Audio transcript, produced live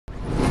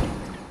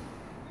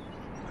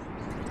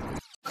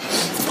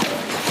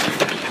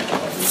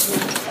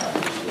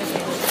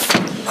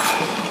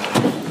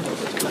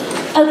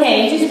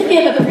Okay, just to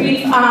give a brief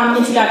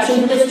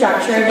introduction to the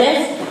structure of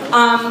this,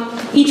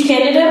 each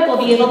candidate will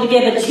be able to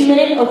give a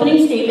 2-minute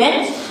opening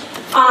statement,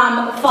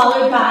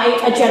 followed by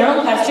a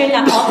general question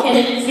that all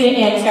candidates need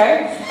to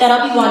answer.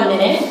 That'll be 1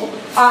 minute.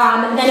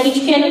 Then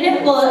each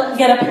candidate will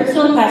get a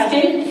personal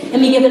question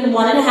and be given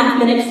 1.5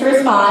 minutes to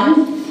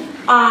respond.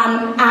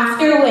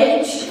 After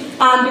which,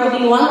 there will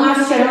be one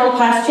last general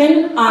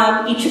question.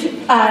 Each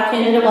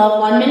candidate will have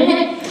 1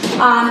 minute,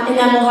 and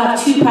then we'll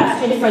have 2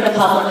 questions for the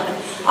public.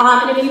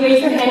 And if you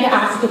raise your hand to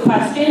ask a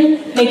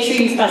question, make sure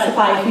you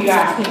specify who you're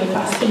asking the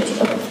question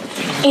to.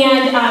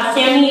 And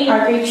Sammy,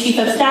 our great chief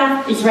of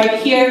staff, is right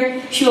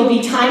here. She will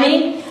be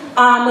timing.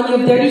 When you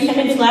have 30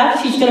 seconds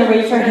left, she's going to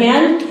raise her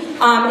hand,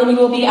 and you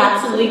will be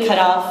absolutely cut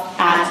off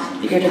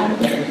at your time.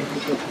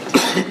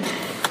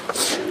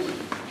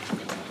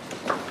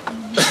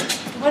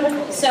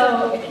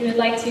 So, if you would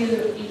like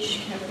to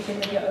each kind of begin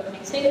with your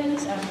opening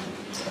statements, you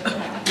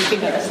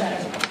can go to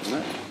that.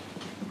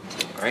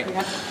 All right.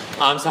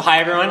 So hi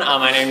everyone,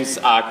 my name's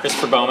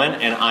Christopher Bowman,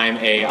 and I'm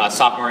a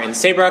sophomore in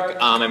Saybrook.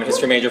 I'm a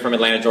history major from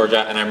Atlanta,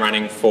 Georgia, and I'm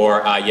running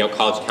for Yale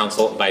College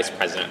Council Vice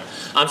President.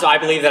 So I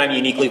believe that I'm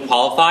uniquely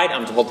qualified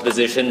to hold the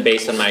position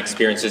based on my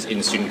experiences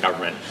in student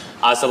government.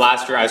 So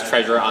last year I was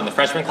treasurer on the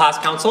freshman class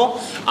council,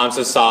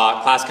 so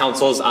saw class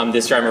councils.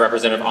 This year I'm a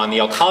representative on the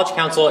Yale College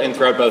Council, and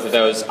throughout both of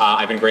those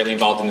I've been greatly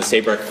involved in the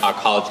Saybrook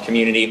college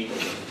community.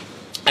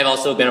 I've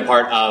also been a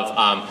part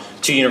of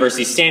 2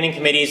 university standing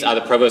committees,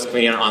 the Provost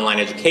Committee on Online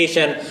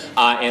Education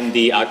and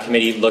the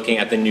committee looking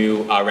at the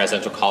new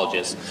residential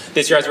colleges.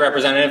 This year as a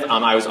representative,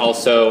 I was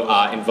also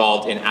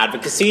involved in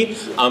advocacy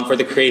for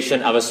the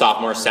creation of a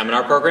sophomore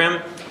seminar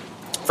program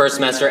first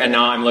semester, and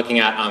now I'm looking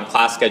at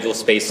class schedule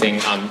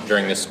spacing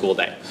during the school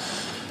day.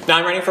 Now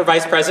I'm running for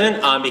vice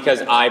president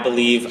because I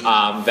believe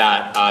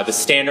that the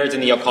standards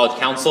in the Yale College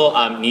Council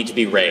need to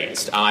be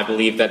raised. I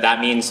believe that that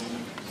means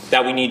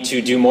that we need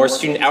to do more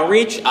student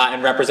outreach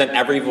and represent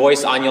every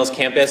voice on Yale's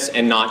campus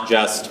and not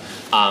just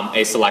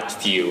a select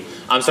few.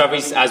 So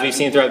as we've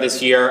seen throughout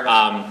this year,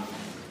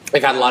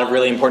 we've had a lot of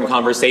really important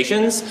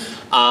conversations,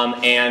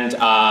 and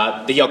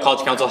the Yale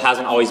College Council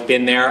hasn't always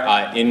been there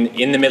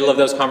in the middle of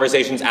those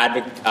conversations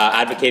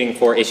advocating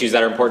for issues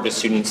that are important to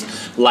students,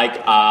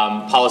 like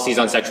policies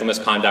on sexual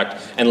misconduct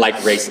and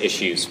like race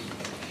issues.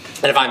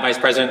 And if I'm vice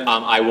president,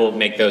 I will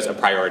make those a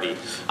priority.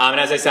 And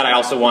as I said, I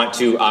also want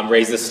to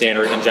raise the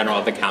standard in general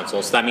of the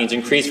council. So that means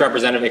increased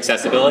representative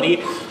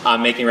accessibility,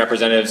 making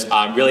representatives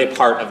really a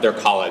part of their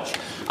college.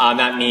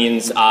 That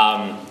means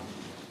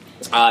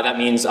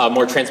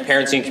more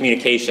transparency and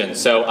communication.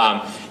 So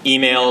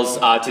emails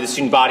to the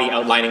student body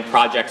outlining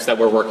projects that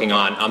we're working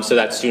on so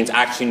that students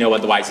actually know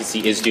what the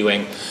YCC is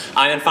doing.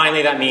 And then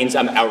finally, that means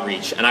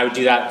outreach. And I would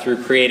do that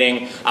through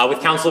creating, with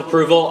council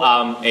approval,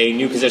 a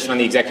new position on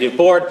the executive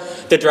board,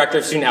 the director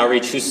of student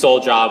outreach, whose sole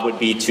job would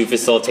be to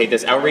facilitate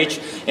this outreach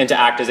and to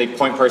act as a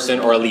point person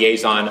or a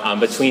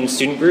liaison between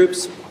student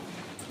groups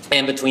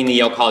and between the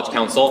Yale College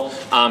Council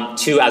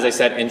to, as I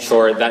said,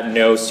 ensure that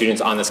no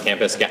students on this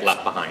campus get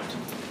left behind.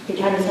 Your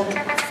time is up.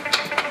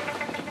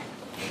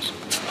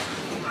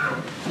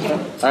 All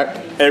right,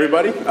 hey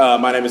everybody,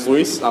 my name is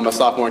Luis. I'm a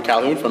sophomore in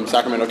Calhoun from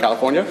Sacramento,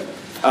 California.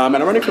 And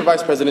I'm running for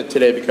vice president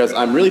today because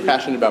I'm really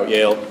passionate about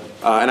Yale,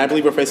 and I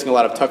believe we're facing a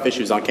lot of tough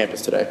issues on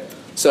campus today.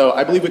 So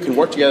I believe we can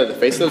work together to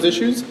face those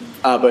issues,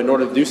 but in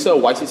order to do so,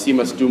 YCC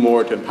must do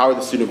more to empower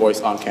the student voice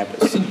on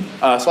campus. So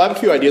I have a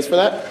few ideas for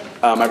that.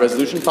 My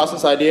resolution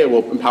process idea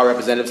will empower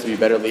representatives to be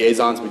better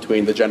liaisons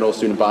between the general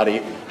student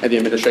body and the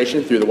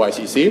administration through the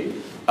YCC.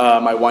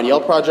 My One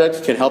Yale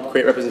project can help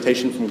create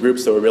representation from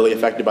groups that were really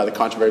affected by the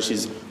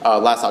controversies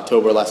last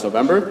October, last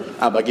November,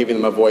 by giving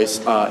them a voice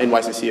in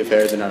YCC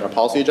affairs and on our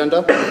policy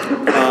agenda.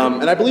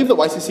 And I believe that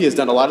YCC has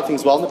done a lot of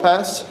things well in the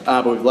past,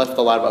 but we've left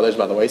a lot of others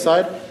by the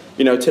wayside.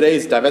 You know,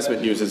 today's divestment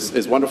news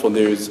is wonderful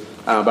news,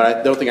 but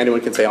I don't think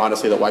anyone can say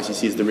honestly that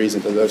YCC is the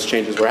reason that those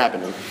changes were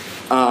happening.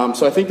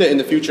 So I think that in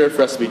the future,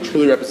 for us to be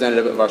truly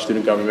representative of our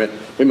student government,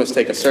 we must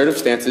take assertive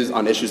stances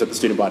on issues that the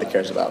student body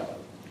cares about.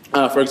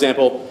 For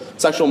example,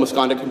 sexual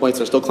misconduct complaints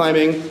are still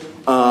climbing,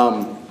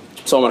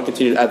 so I want to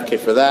continue to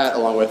advocate for that,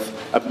 along with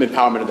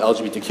empowerment of the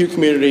LGBTQ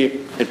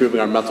community, improving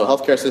our mental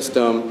health care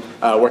system,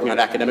 working on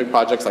academic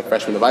projects like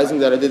freshman advising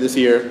that I did this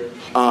year,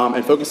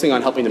 and focusing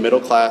on helping the middle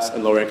class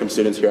and lower income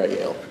students here at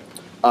Yale.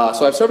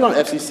 So I've served on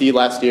FCC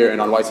last year and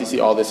on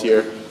YCC all this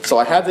year, so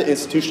I have the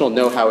institutional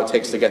know-how it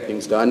takes to get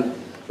things done,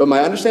 but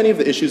my understanding of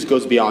the issues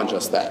goes beyond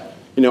just that.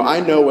 You know, I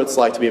know what it's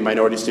like to be a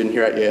minority student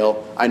here at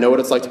Yale. I know what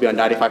it's like to be on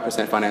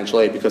 95% financial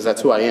aid because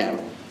that's who I am.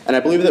 And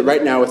I believe that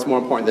right now it's more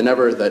important than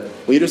ever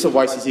that leaders of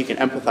YCC can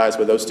empathize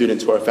with those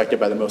students who are affected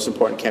by the most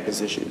important campus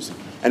issues.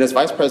 And as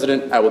vice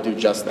president, I will do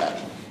just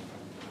that.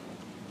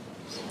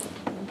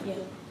 Thank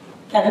you.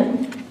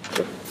 Kevin?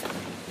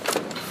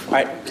 All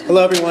right.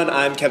 Hello, everyone.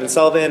 I'm Kevin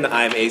Sullivan.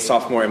 I'm a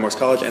sophomore at Morse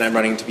College, and I'm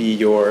running to be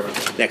your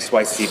next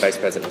YCC vice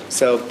president.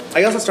 So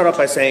I guess I'll start off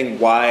by saying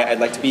why I'd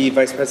like to be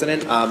vice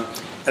president.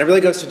 And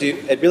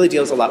it really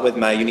deals a lot with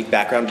my unique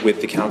background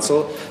with the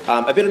council.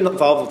 I've been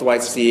involved with the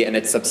YCC and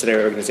its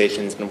subsidiary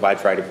organizations in a wide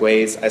variety of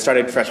ways. I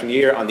started freshman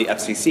year on the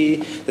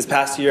FCC. This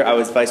past year, I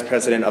was vice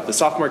president of the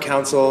sophomore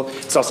council. I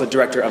was also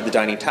director of the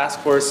dining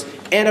task force,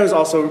 and I was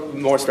also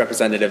Morse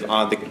representative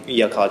on the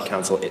Yale College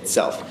Council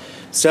itself.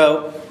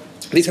 So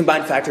these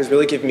combined factors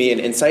really give me an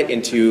insight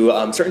into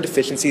certain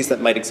deficiencies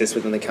that might exist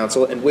within the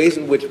council and ways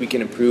in which we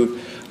can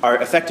improve our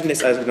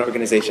effectiveness as an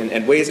organization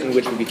and ways in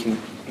which we can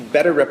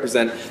better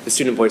represent the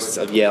student voices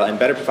of Yale and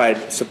better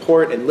provide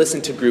support and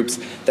listen to groups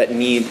that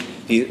need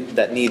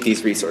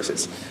these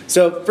resources.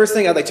 So first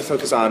thing I'd like to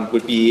focus on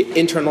would be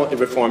internal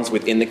reforms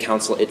within the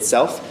council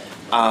itself.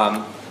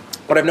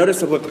 What I've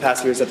noticed over the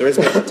past year is that there is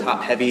a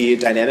top-heavy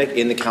dynamic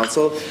in the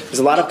council. There's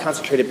a lot of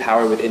concentrated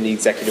power within the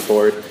executive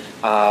board.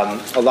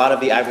 A lot of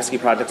the advocacy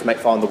projects might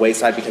fall on the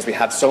wayside because we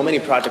have so many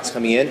projects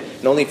coming in,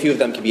 and only a few of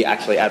them can be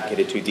actually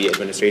advocated to the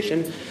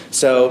administration.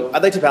 So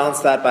I'd like to balance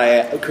that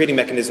by creating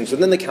mechanisms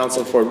within the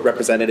council for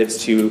representatives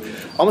to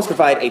almost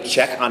provide a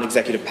check on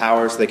executive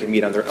power so they can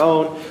meet on their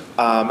own.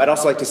 I'd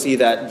also like to see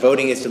that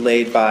voting is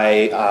delayed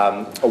by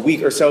a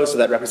week or so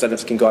that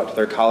representatives can go out to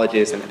their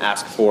colleges and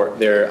ask for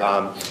their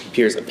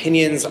peers'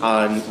 opinions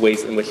on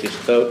ways in which they should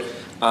vote.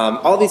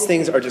 All these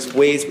things are just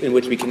ways in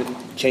which we can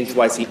change the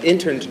YC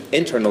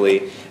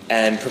internally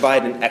and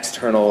provide an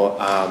external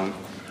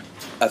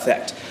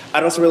effect.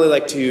 I'd also really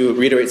like to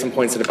reiterate some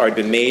points that have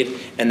already been made,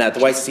 and that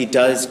the YCC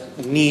does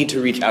need to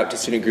reach out to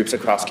student groups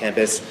across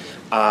campus.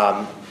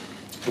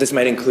 This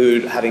might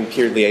include having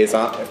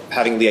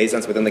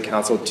liaisons within the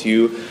council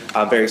to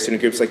various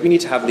student groups. Like, we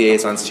need to have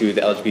liaisons to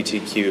the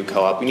LGBTQ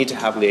co-op. We need to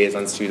have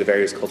liaisons to the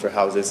various cultural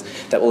houses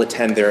that will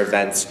attend their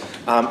events.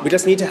 We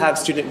just need to have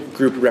student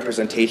group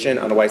representation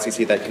on the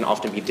YCC that can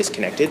often be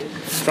disconnected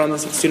from the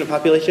student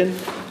population.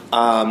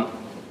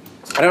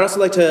 I'd also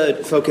like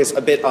to focus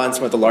a bit on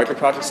some of the larger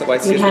projects that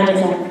YCC is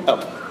doing. Oh,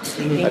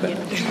 my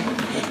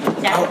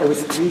bad. It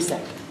was 3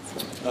 seconds.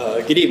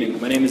 Good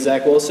evening. My name is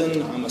Zach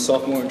Wilson. I'm a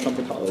sophomore in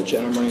Trumbull College,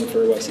 and I'm running for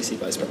YCC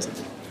Vice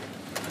President.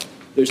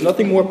 There's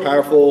nothing more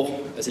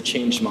powerful as a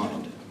changed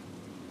mind.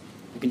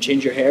 You can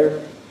change your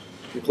hair,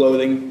 your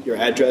clothing, your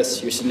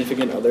address, your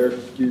significant other,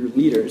 your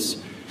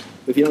leaders.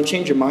 But if you don't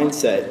change your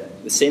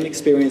mindset, the same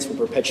experience will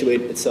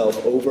perpetuate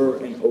itself over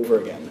and over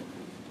again,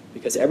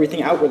 because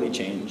everything outwardly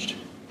changed,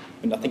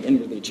 but nothing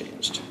inwardly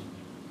changed.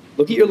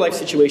 Look at your life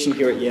situation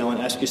here at Yale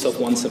and ask yourself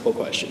one simple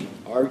question.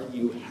 Are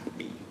you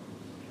happy?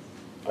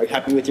 Are you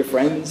happy with your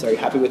friends? Are you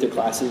happy with your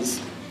classes?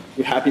 Are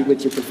you happy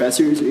with your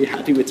professors? Are you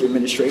happy with your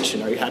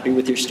administration? Are you happy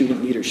with your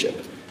student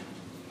leadership?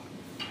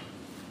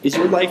 Is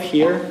your life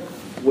here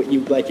what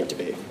you'd like it to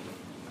be?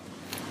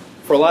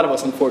 For a lot of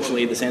us,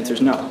 unfortunately, this answer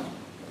is no.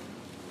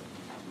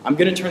 I'm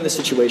going to turn the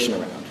situation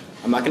around.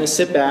 I'm not going to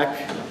sit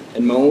back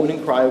and moan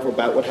and cry over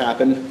about what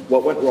happened,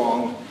 what went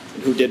wrong,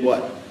 and who did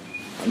what.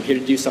 I'm here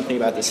to do something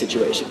about this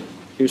situation.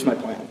 Here's my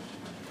plan.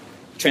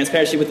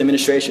 Transparency with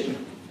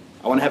administration.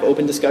 I want to have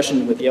open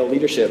discussion with Yale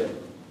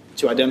leadership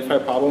to identify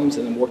problems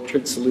and then work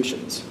towards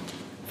solutions.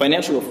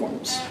 Financial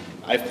reforms.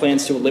 I have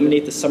plans to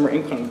eliminate the summer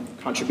income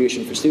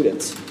contribution for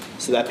students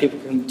so that people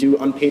can do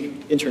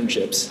unpaid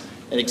internships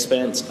and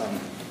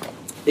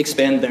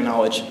expand their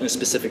knowledge in a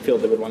specific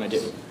field they would want to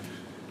do.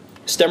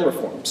 STEM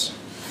reforms.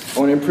 I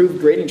want to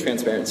improve grading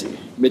transparency,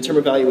 midterm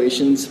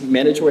evaluations,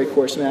 mandatory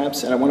course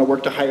maps, and I want to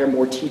work to hire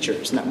more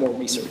teachers, not more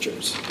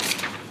researchers.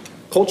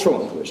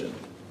 Cultural inclusion.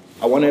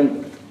 I want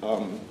to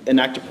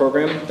enact a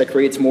program that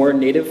creates more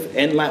Native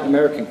and Latin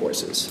American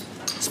courses,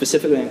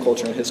 specifically in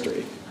culture and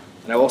history.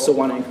 And I also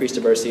want to increase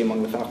diversity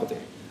among the faculty.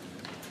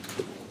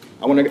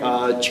 I want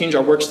to change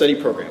our work-study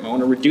program. I want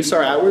to reduce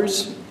our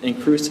hours and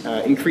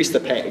increase the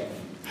pay.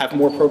 Have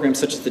more programs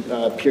such as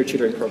the peer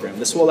tutoring program.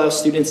 This will allow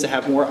students to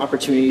have more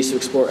opportunities to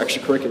explore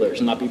extracurriculars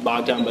and not be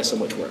bogged down by so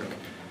much work.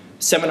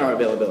 Seminar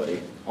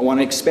availability. I want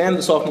to expand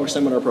the sophomore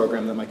seminar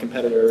program that my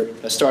competitor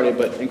has started,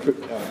 but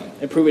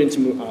improve it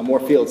into more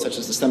fields such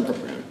as the STEM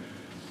program.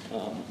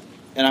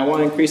 And I want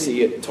to increase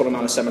the total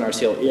amount of seminars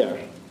here at Yale.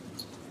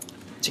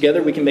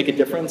 Together we can make a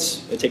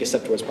difference and take a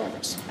step towards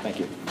progress. Thank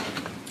you.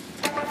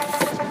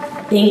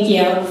 Thank you.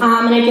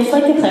 And I'd just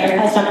like to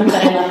clarify something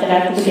that I left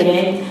at the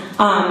beginning.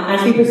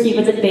 As we proceed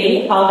with the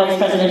debate, all vice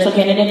presidential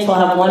candidates will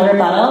have 1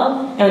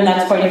 rebuttal, and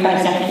that's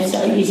 45 seconds,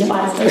 so use it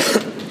wisely.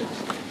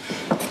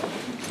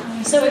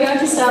 So we're going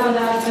to start with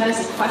our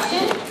first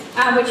question,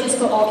 which is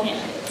for all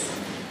candidates.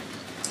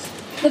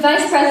 The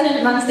Vice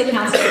President runs the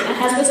Council and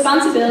has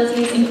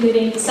responsibilities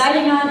including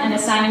deciding on and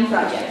assigning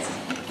projects.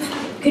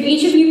 Could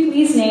each of you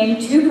please name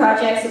 2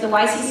 projects that the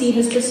YCC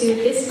has pursued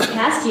this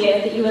past year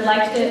that you would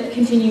like to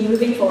continue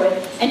moving forward,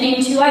 and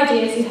name 2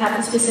 ideas you have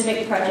for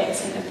specific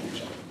projects in the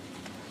future?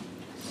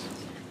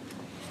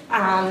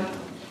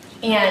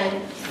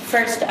 And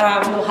first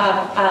we'll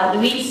have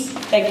Luis,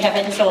 then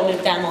Kevin, so we'll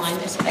move down the line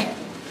this way.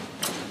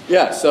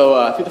 Yeah, so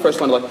I think the first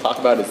one I'd like to talk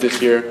about is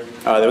this year.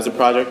 There was a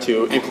project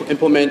to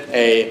implement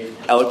a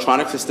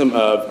electronic system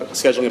of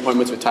scheduling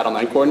appointments with Title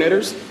IX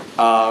coordinators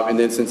in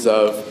the instance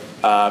of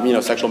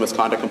sexual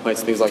misconduct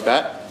complaints and things like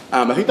that.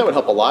 I think that would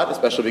help a lot,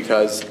 especially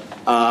because,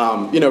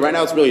 right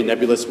now it's really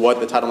nebulous what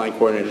the Title IX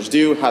coordinators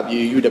do, how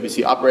the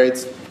UWC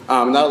operates.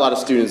 Not a lot of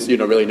students,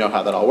 really know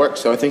how that all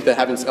works. So I think that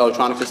having an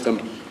electronic system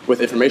with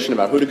information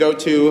about who to go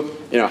to,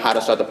 how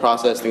to start the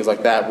process, things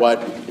like that, what,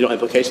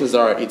 implications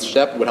there are at each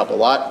step would help a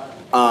lot,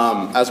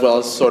 as well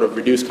as sort of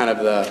reduce kind of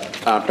the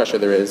pressure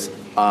there is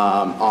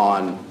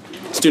on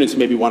students who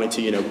may be wanting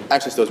to,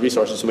 access those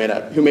resources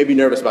who may be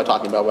nervous about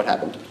talking about what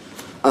happened.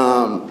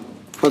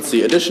 Let's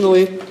see.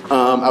 Additionally,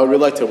 I would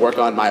really like to work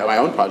on my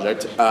own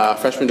project,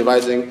 freshman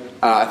devising.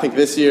 I think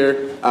this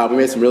year we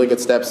made some really good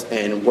steps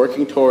in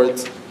working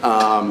towards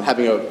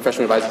having a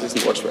freshman advising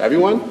system that works for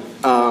everyone.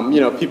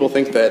 People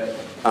think that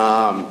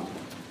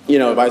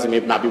advising may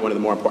not be one of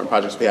the more important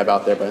projects we have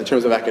out there, but in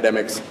terms of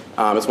academics,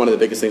 it's one of the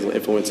biggest things that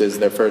influences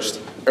their first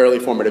early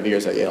formative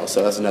years at Yale.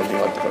 So that's another thing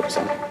I'd like to focus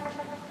on.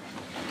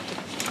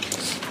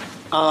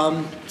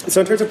 So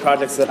in terms of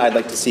projects that I'd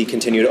like to see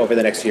continued over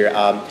the next year,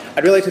 I'd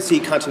really like to see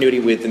continuity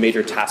with the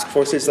major task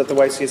forces that the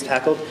YCC has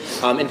tackled.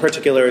 In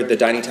particular, the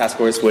dining task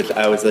force, which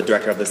I was the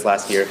director of this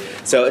last year.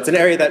 So it's an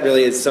area that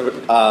really is that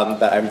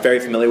I'm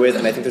very familiar with,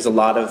 and I think there's a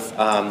lot of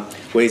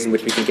ways in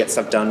which we can get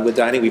stuff done with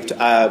dining.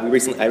 I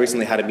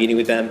recently had a meeting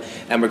with them,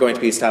 and we're going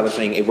to be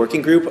establishing a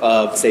working group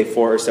of, say,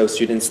 4 or so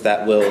students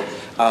that will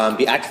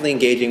be actively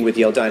engaging with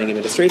Yale Dining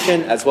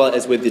Administration, as well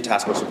as with the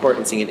task force report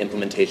and seeing an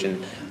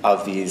implementation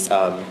of these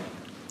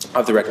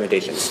of the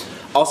recommendations.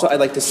 Also, I'd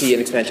like to see an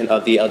expansion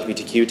of the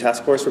LGBTQ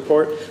task force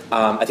report.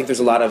 I think there's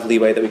a lot of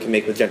leeway that we can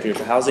make with gender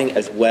neutral housing,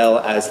 as well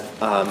as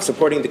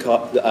supporting the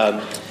co-op,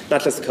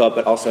 not just the co-op,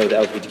 but also the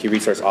LGBTQ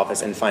resource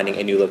office and finding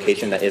a new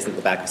location that isn't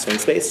the back of swing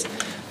space.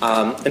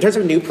 In terms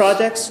of new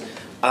projects,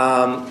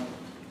 I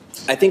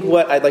think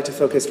what I'd like to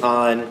focus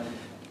on,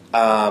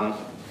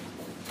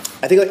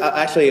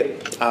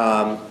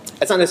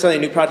 it's not necessarily a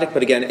new project,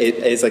 but again, it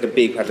is like a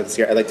big project this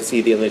year. I'd like to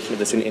see the elimination of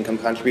the student income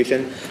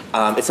contribution.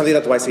 It's something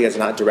that the YCC has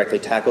not directly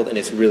tackled, and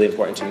it's really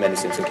important to many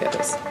students on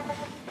campus.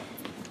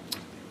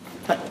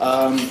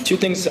 Two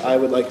things I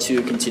would like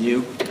to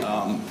continue.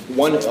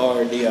 One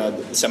are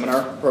the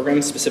seminar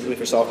programs specifically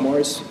for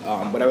sophomores.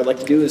 What I would like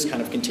to do is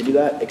kind of continue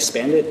that,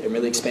 expand it, and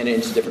really expand it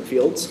into different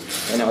fields.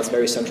 Right now it's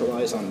very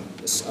centralized on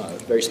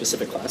very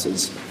specific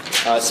classes.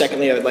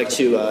 Secondly, I would like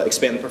to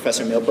expand the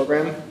professor meal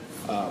program.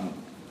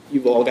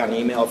 You've all got an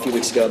email a few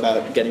weeks ago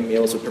about getting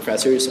meals with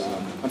professors.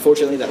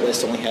 Unfortunately, that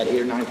list only had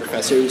 8 or 9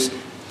 professors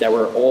that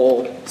were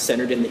all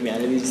centered in the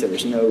humanities. There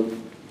was no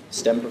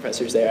STEM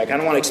professors there. I kind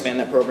of want to expand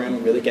that program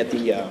and really get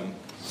the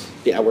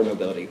outward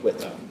mobility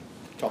with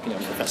talking to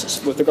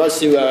professors. With regards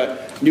to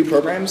new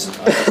programs,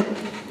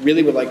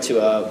 really would like to,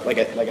 like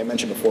I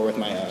mentioned before with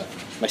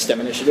my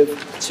STEM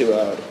initiative,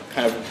 to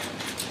kind of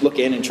look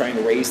in and try and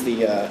raise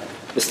the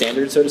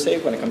standards, so to say,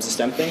 when it comes to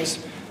STEM things.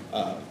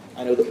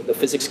 I know the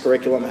physics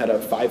curriculum had a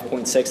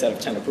 5.6 out of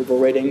 10 approval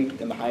rating,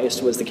 and the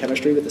highest was the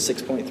chemistry with a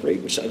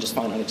 6.3, which I just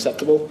find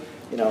unacceptable.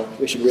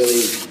 We should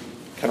really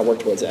kind of work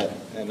towards that.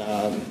 And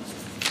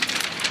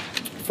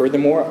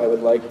furthermore, I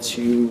would like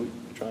to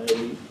try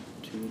to...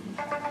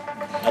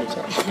 I'm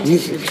sorry.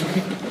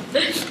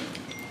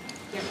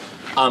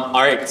 All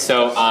right,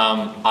 so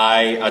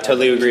I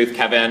totally agree with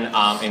Kevin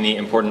in the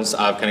importance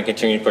of kind of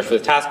continuing to push for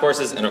the task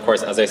forces, and of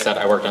course, as I said,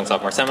 I worked on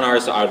sophomore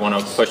seminars, so I would want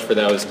to push for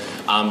those.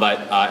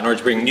 But in order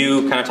to bring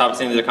new kind of topics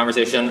into the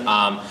conversation,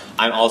 I'm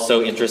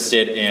also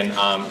interested in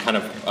kind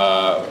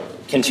of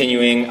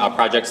continuing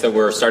projects that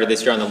were started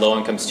this year on the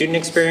low-income student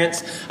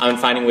experience and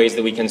finding ways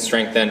that we can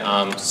strengthen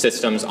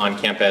systems on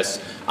campus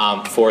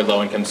for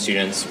low-income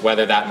students,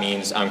 whether that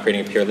means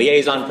creating a peer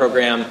liaison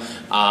program,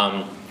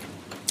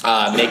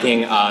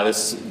 making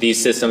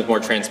these systems more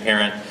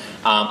transparent.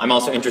 I'm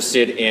also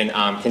interested in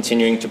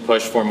continuing to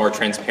push for more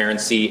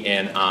transparency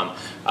in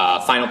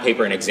final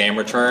paper and exam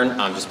return,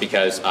 just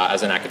because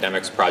as an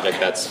academics project,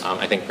 that's,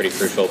 I think, pretty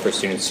crucial for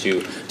students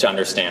to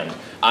understand.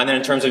 And then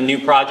in terms of new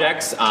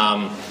projects,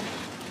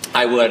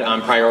 I would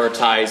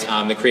prioritize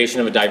the creation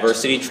of a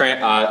diversity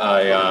training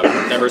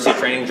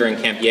during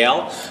Camp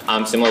Yale,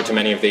 similar to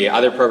many of the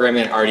other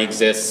programming that already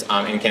exists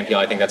in Camp Yale.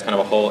 I think that's kind of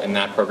a hole in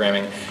that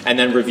programming. And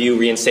then review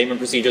reinstatement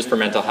procedures for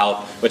mental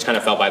health, which kind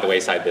of fell by the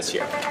wayside this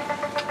year.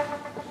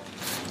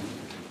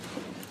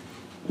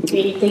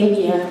 Great, thank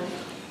you.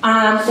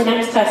 The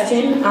next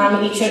question,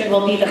 each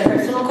will be the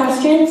personal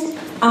questions.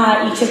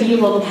 Each of you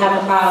will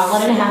have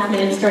 1.5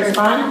 minutes to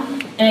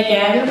respond. And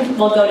again,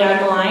 we'll go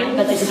down the line,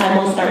 but this time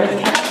we'll start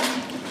with Kevin.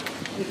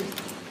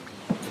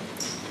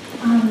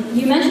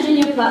 You mentioned in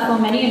your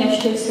platform many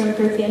initiatives to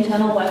improve the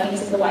internal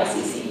workings of the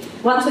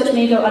YCC, ones which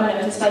may go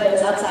unnoticed by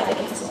those outside the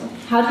council.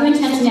 How do you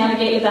intend to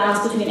navigate the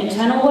balance between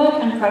internal work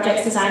and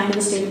projects designed for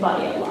the student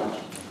body at large?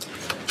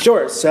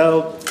 Sure.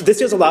 So this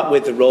deals a lot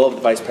with the role of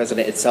the vice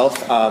president itself.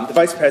 The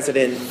vice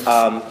president,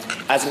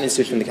 as an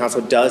institution in the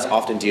council, does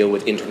often deal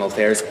with internal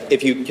affairs.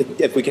 If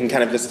we can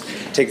kind of just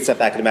take a step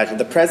back and imagine,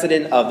 the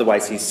president of the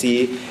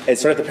YCC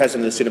is sort of the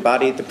president of the student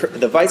body.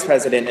 The vice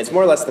president is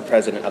more or less the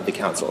president of the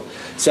council.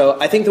 So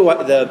I think the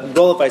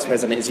role of vice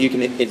president is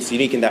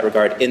unique in that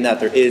regard, in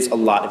that there is a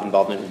lot of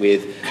involvement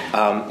with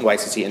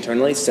YCC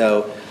internally.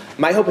 So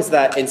My hope is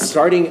that in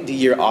starting the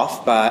year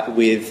off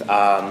with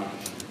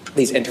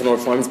these internal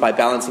reforms, by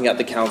balancing out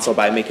the council,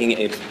 by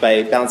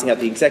balancing out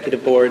the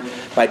executive board,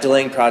 by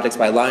delaying projects,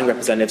 by allowing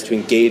representatives to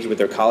engage with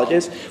their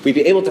colleges, we'd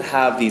be able to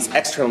have these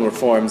external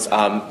reforms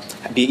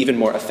be even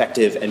more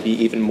effective and be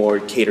even more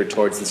catered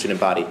towards the student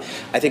body.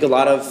 I think a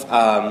lot of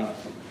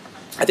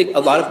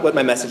what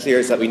my message here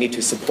is that we need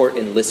to support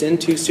and listen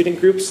to student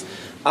groups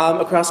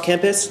across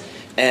campus.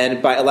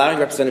 And by allowing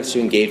representatives to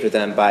engage with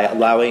them,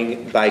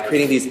 by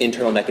creating these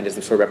internal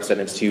mechanisms for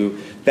representatives to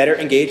better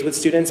engage with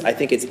students, I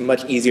think it's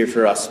much easier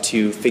for us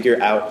to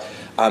figure out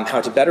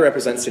how to better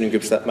represent student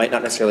groups that might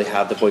not necessarily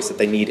have the voice that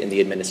they need in the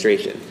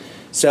administration.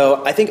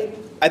 So I think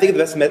the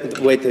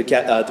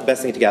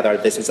best thing to gather out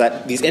of this is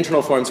that these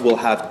internal reforms will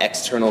have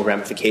external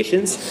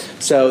ramifications.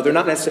 So they're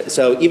not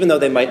so even though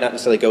they might not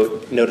necessarily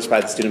go noticed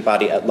by the student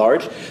body at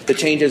large, the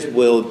changes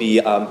will be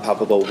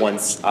palpable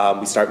once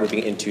we start moving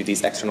into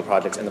these external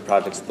projects and the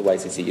projects that the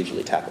YCC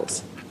usually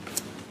tackles.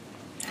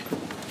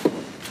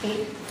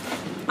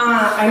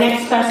 Our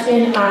next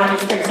question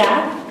is for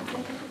Zach.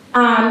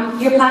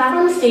 Your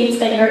platform states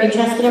that you're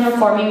interested in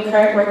reforming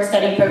current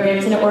work-study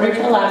programs in order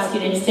to allow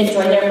students to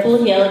enjoy their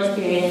full Yale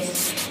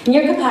experience. In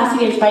your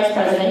capacity as Vice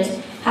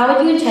President, how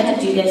would you intend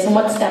to do this, and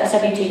what steps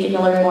have you taken to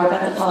learn more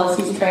about the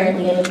policies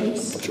currently in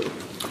place?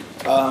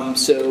 Sure.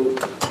 So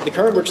the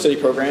current work-study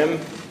program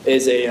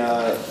is a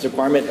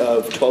requirement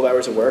of 12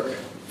 hours of work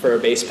for a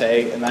base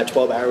pay, and that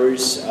 12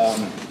 hours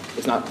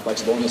is not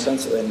flexible in a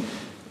sense. And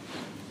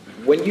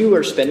when you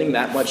are spending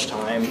that much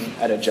time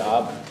at a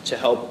job to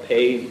help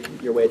pay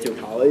your way through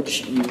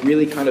college, you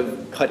really kind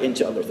of cut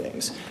into other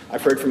things.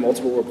 I've heard from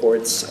multiple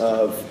reports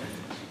of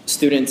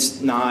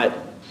students not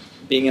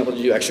being able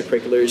to do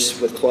extracurriculars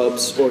with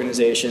clubs,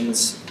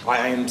 organizations,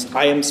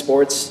 IM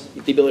sports,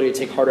 the ability to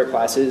take harder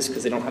classes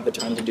because they don't have the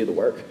time to do the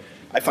work.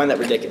 I find that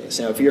ridiculous.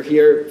 You know, if you're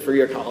here for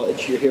your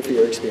college, you're here for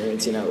your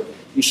experience, you know,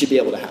 you should be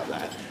able to have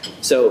that.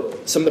 So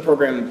some of the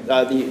program,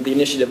 the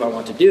initiative I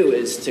want to do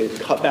is to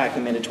cut back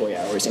the mandatory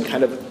hours and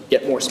kind of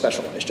get more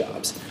specialized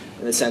jobs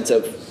in the sense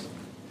of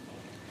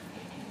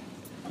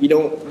you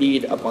don't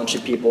need a bunch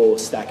of people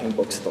stacking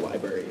books at the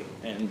library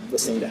and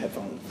listening to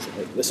headphones,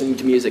 like listening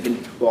to music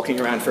and walking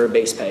around for a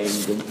base pay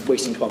and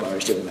wasting 12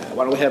 hours doing that.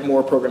 Why don't we have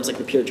more programs like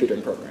the peer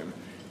tutoring program,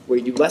 where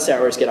you do less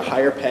hours, get a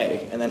higher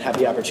pay, and then have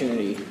the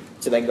opportunity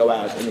to then go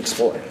out and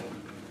explore.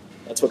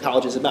 That's what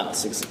college is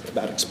about. It's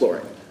about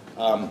exploring.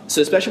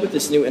 So especially with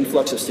this new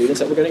influx of students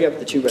that we're going to get with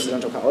the 2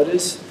 residential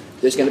colleges,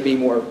 there's going to be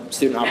more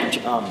student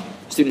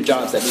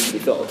jobs that need to be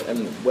filled.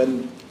 And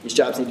when these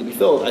jobs need to be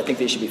filled, I think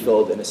they should be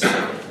filled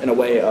in a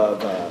way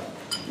of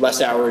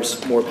less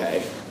hours, more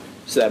pay,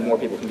 so that more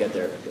people can get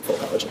their full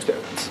college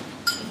experience.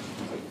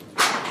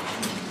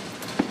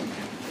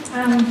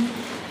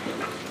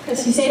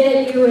 Chris, you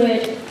say that you would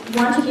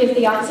want to give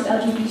the Office of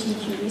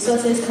LGBTQ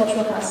Resources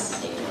cultural health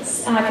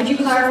status. Could you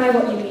clarify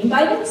what you mean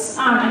by this?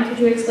 And could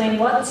you explain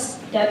what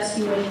steps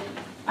you would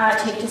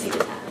take to see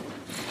this happen?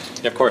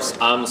 Yeah, of course.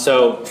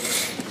 So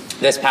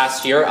this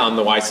past year,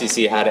 the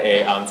YCC had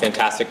a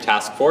fantastic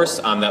task force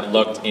that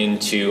looked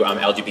into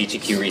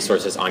LGBTQ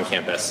resources on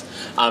campus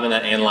and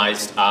that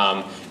analyzed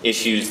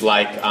issues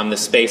like the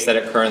space that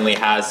it currently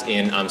has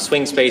in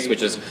swing space,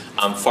 which is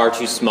far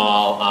too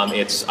small.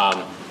 It's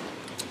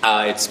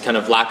kind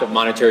of lack of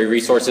monetary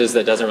resources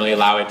that doesn't really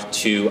allow it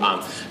to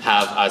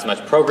have as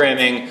much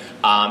programming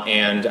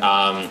and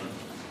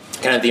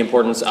kind of the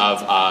importance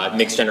of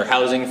mixed gender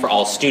housing for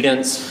all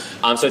students.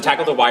 So it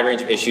tackled a wide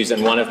range of issues,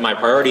 and one of my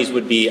priorities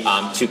would be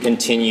to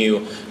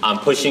continue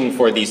pushing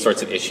for these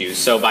sorts of issues.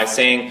 So by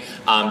saying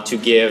to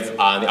give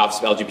the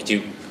Office of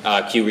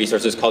LGBTQ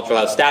Resources cultural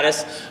health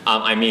status,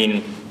 I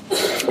mean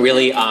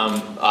really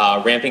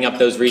ramping up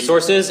those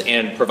resources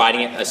and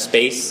providing it a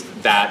space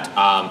that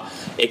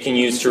it can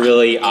use to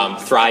really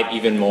thrive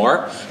even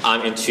more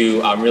and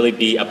to really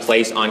be a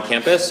place on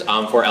campus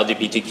for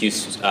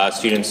LGBTQ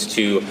students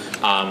to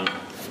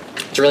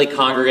really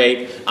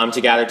congregate,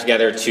 to gather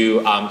together,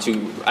 to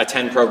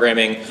attend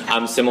programming,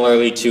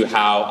 similarly to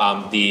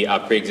how the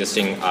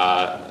pre-existing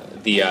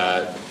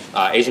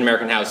Asian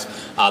American House,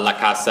 La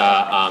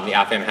Casa, the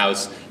AFAM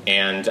House,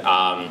 and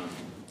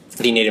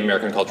the Native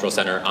American Cultural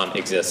Center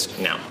exist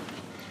now.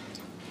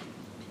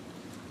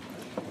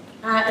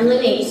 And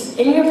Linnaeus,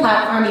 in your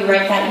platform you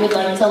write that you would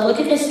like to look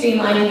at the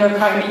streamlining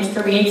requirements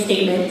for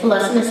reinstatement to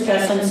lessen the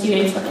stress on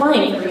students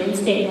applying for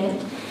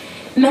reinstatement.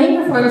 Many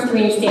reforms to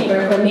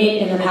reinstatement were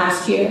made in the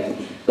past year.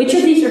 Which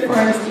of these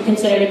reforms do you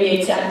consider to be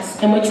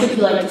excess, and which would you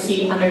like to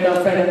see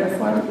undergo further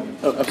reform?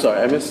 Oh, I'm sorry,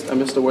 I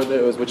missed the word there.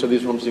 It was which of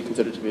these reforms do you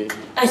consider to be?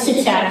 A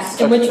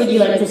success, and which would you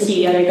like to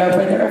see undergo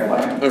further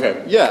reform?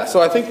 Okay, yeah,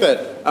 so I think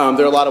that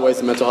there are a lot of ways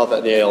that mental health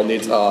at Yale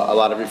needs a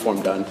lot of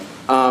reform done.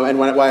 And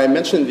why I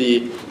mentioned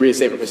the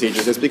reinstatement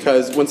procedures is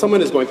because when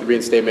someone is going through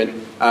reinstatement,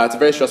 it's a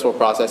very stressful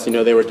process. You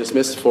know, they were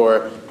dismissed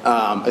for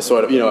a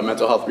sort of, a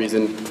mental health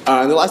reason.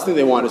 And the last thing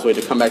they want is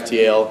really to come back to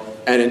Yale,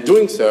 and in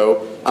doing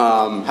so,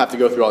 have to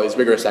go through all these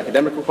rigorous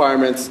academic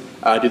requirements,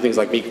 do things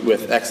like meet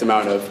with X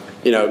amount of,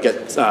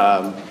 get,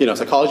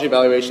 psychology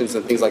evaluations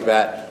and things like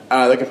that.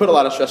 that can put a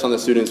lot of stress on the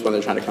students when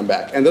they're trying to come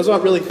back. And those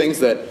aren't really things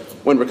that,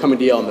 when we're coming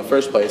to Yale in the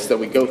first place, that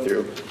we go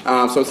through.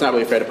 So it's not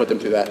really fair to put them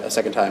through that a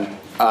second time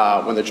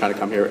when they're trying to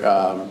come here,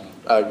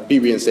 be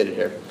reinstated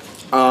here.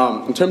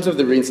 In terms of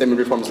the reinstatement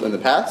reforms in the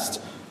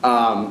past,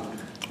 to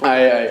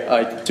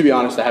be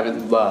honest, I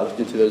haven't looked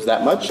into those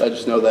that much. I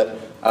just know that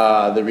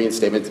the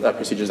reinstatement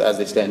procedures as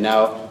they stand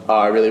now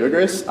are really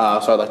rigorous, so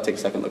I'd like to take a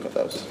second look at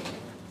those.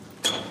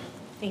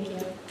 Thank you.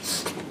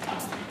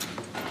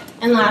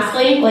 And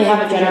lastly, we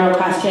have a general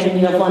question.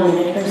 You have 1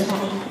 minute to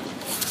respond.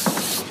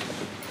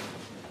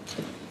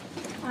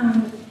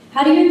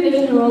 How do you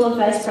envision the role of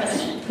Vice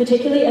President,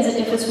 particularly as it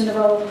differs from the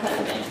role of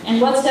President? And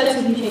what steps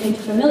have you taken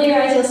to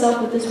familiarize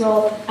yourself with this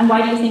role, and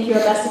why do you think you are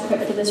best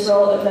equipped for this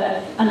role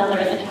over another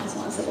in the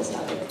Council on Civil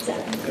Studies?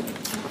 Zach.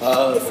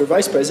 For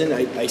Vice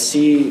President, I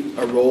see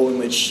a role in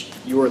which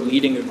you are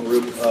leading a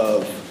group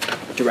of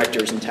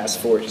directors and task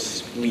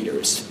force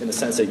leaders, in the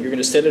sense that you're going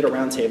to sit at a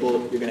round table,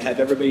 you're going to have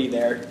everybody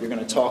there, you're going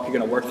to talk, you're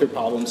going to work through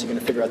problems, you're going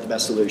to figure out the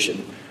best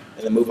solution,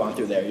 and then move on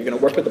through there. You're going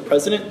to work with the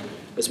President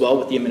as well,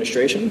 with the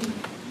administration,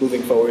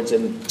 moving forwards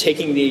and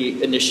taking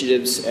the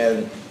initiatives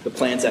and the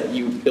plans that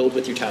you build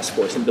with your task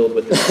force and build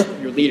with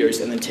your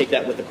leaders, and then take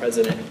that with the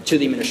President to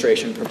the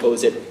administration,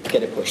 propose it,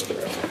 get it pushed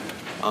through.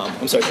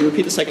 I'm sorry, can you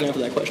repeat the second half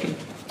of that question?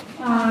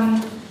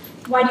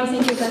 Why do you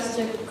think you're best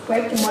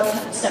equipped, and what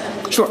steps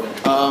have you Sure.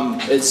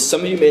 As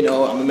some of you may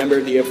know, I'm a member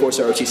of the Air Force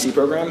ROTC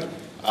program.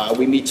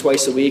 We meet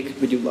twice a week.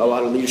 We do a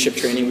lot of leadership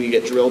training. We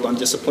get drilled on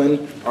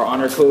discipline. Our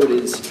honor code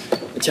is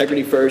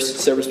integrity first,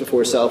 service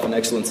before self, and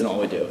excellence in all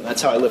we do. And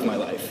that's how I live my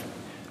life.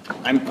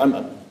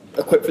 I'm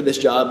equipped for this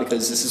job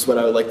because this is what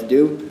I would like to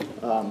do.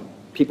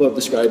 People have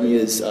described me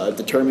as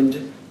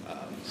determined,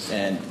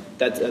 and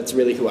that's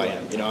really who I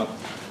am. You know,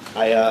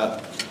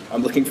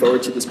 I'm looking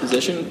forward to this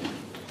position,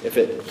 if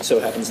it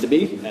so happens to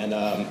be, and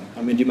I'm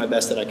going to do my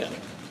best that I can.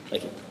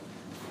 Thank you.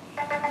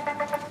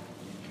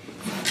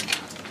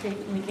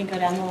 We can go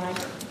down the line.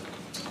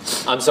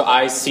 So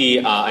I see,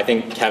 I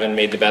think Kevin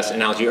made the best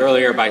analogy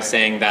earlier by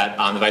saying that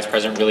the Vice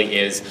President really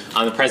is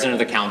the President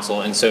of the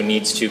Council, and so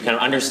needs to kind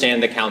of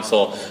understand the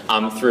Council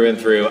through and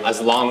through, as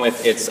along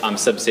with its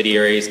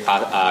subsidiaries,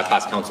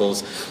 class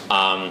councils,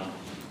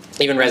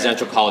 even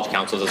residential college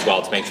councils as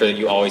well, to make sure that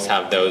you always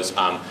have those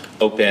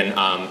open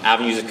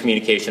avenues of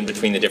communication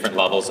between the different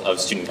levels of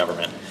student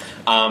government.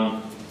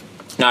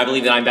 Now, I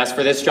believe that I'm best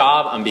for this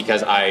job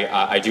because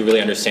I do really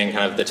understand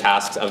kind of the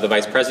tasks of the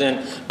Vice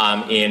President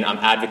in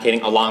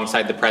advocating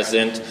alongside the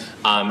President,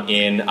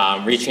 in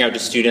reaching out to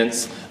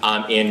students,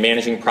 in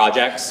managing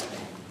projects.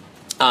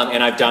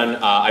 And I've done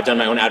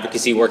my own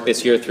advocacy work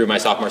this year through my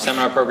sophomore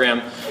seminar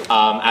program,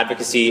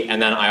 advocacy, and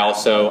then I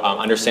also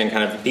understand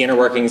kind of the inner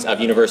workings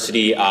of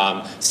university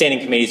standing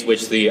committees,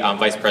 which the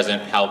Vice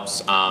President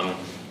helps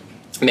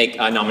make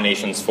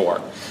nominations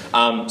for.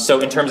 So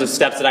in terms of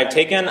steps that I've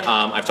taken,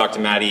 I've talked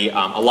to Maddie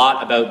a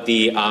lot about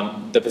the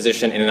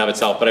position in and of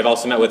itself, but I've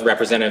also met with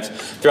representatives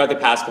throughout the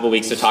past couple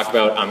weeks to talk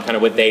about kind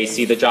of what they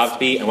see the job to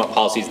be and what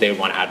policies they would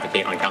want to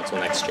advocate on council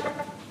next year.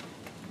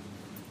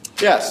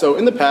 Yeah, so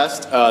in the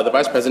past, the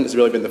Vice President has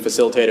really been the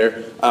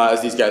facilitator,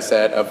 as these guys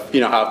said, of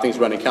how things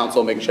run in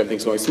council, making sure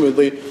everything's going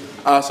smoothly.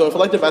 So if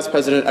elected Vice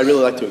President, I'd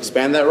really like to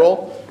expand that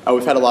role.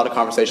 We've had a lot of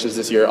conversations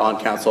this year on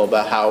council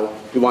about how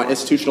we want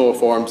institutional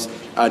reforms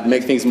to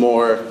make things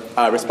more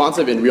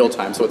responsive in real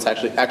time, so it's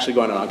actually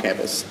going on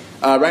campus.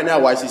 Right now,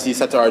 YCC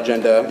sets our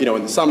agenda,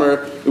 in the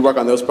summer. We work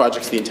on those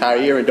projects the entire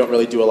year and don't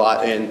really do a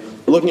lot in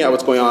looking at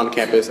what's going on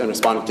campus and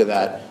responding to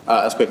that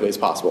as quickly as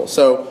possible.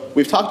 So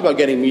we've talked about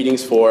getting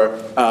meetings for,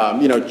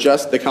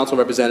 just the council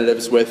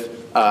representatives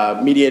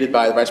mediated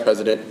by the Vice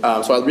President.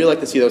 So I'd really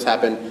like to see those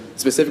happen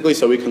specifically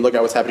so we can look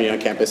at what's happening on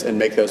campus and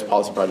make those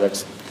policy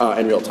projects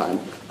in real time.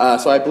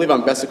 So I believe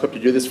I'm best equipped to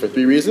do this for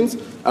 3 reasons.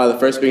 The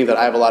first being that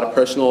I have a lot of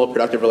personal,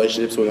 productive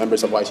relationships with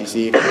members of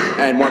YCC,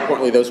 and more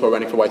importantly, those who are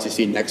running for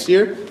YCC next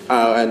year.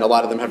 And a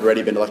lot of them have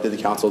already been elected to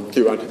council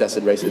through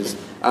uncontested races.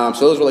 So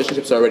those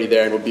relationships are already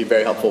there and would be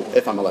very helpful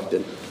if I'm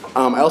elected.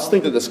 I also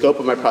think that the scope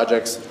of my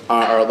projects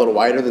are a little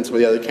wider than some of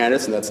the other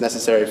candidates, and that's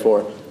necessary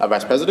for a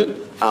Vice President.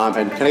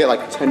 And can I get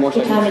like 10 more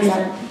seconds? Time is up.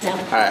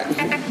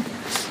 Yeah. All right.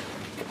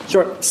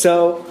 Sure.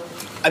 So,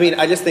 I mean,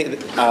 I just think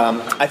that,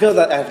 I feel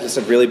that I have just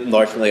a really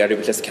large familiarity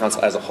with just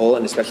council as a whole,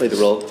 and especially the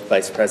role of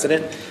Vice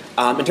President.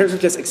 In terms of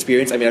just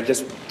experience, I mean, I've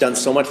just done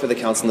so much for the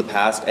council in the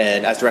past,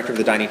 and as director of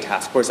the dining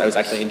task force, I was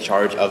actually in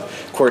charge of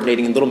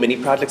coordinating little mini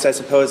projects, I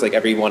suppose. Like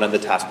everyone on the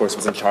task force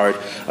was in charge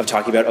of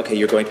talking about, okay,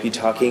 you're going to be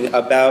talking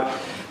about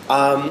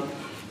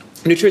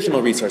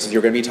nutritional resources,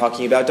 you're going to be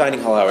talking about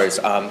dining hall hours.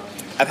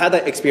 I've had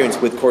that experience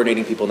with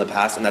coordinating people in the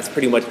past, and that's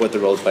pretty much what the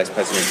role of Vice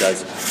President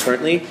does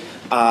currently.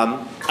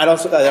 I'd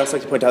also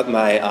like to point out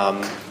my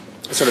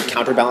sort of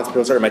counterbalance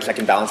proposal, or my check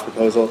and balance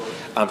proposal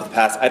for the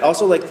past. I'd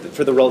also like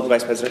for the role of the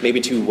Vice President maybe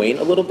to wane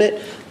a little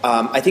bit.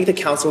 I think the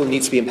council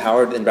needs to be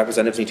empowered and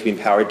representatives need to be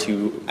empowered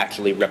to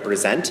actually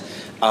represent,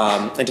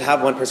 and to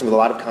have one person with a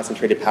lot of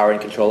concentrated power and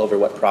control over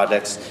what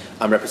projects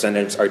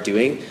representatives are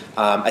doing.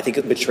 I think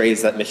it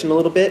betrays that mission a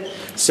little bit.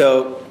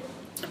 So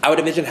I would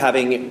envision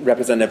having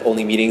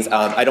representative-only meetings.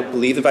 I don't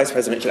believe the vice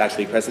president should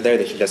actually be present there.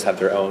 They should just have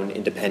their own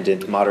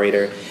independent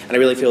moderator. And I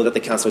really feel that the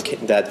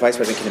vice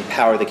president can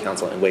empower the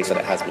council in ways that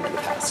it has been in the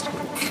past.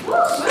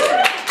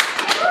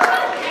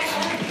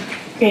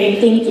 Great,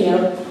 thank you.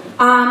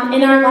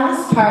 In our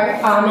last part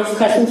is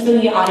questions from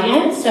the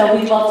audience. So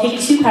we will take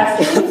 2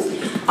 questions.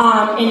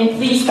 And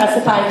please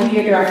specify who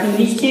you're directing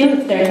these to,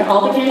 if they're to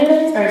all the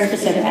candidates or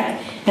specific. And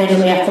I know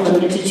we have to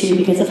limit it to 2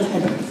 because of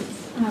time.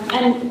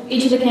 And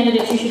each of the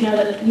candidates, you should know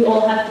that you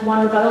all have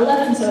 1 rebuttal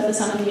left, and so if there's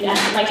something you'd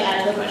like to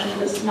add to the question that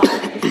was not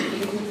answered, you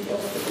can feel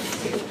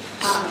free to.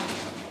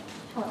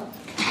 Hello.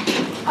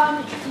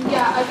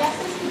 Yeah, I guess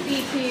this would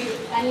be to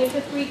any of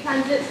the 3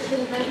 candidates that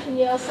didn't mention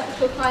Yale's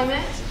sexual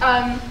climate.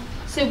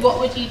 So what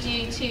would you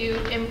do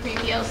to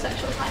improve Yale's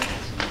sexual climate?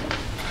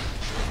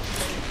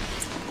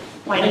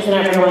 Why doesn't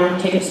everyone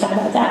take a stab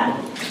at that?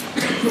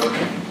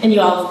 And you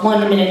all have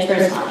 1 minute to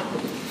respond.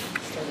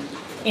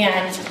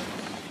 And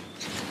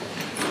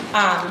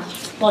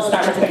we'll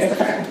start with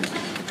Christopher.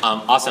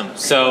 Awesome.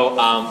 So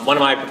one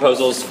of my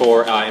proposals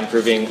for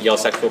improving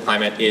Yale's sexual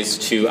climate is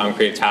to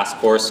create a task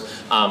force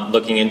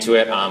looking into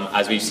it.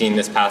 As we've seen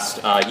this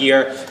past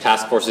year,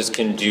 task forces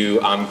can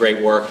do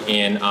great work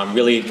in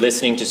really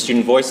listening to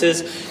student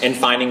voices and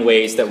finding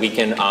ways that we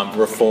can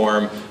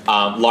reform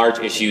large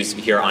issues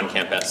here on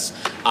campus.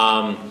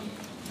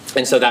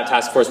 And so that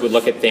task force would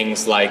look at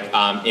things like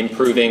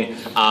improving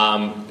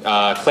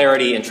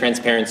clarity and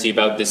transparency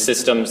about the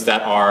systems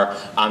that are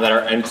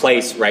in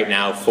place right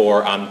now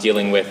for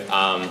dealing with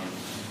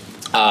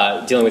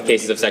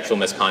cases of sexual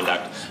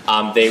misconduct.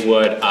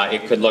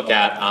 It could look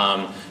at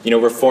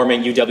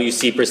reforming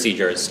UWC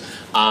procedures,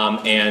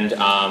 and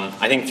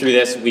I think through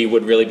this we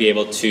would really be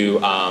able to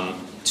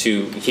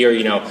hear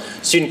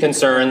student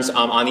concerns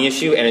on the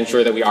issue and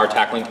ensure that we are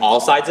tackling all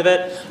sides of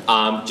it,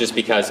 just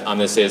because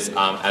this is,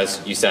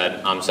 as you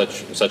said,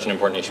 such an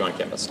important issue on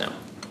campus now.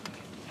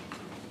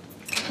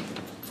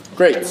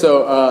 Great.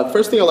 So the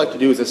first thing I'd like to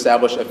do is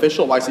establish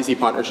official YCC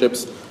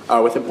partnerships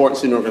with important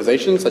student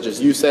organizations such as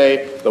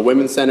USAE, the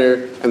Women's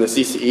Center, and the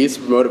CCEs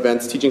to promote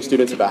events teaching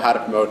students about how to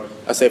promote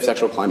a safe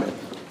sexual climate.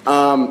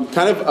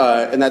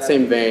 In that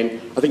same vein,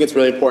 I think it's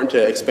really important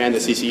to expand the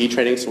CCE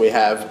training, so we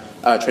have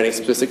training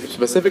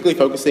specifically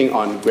focusing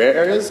on gray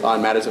areas,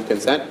 on matters of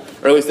consent,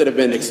 or at least that have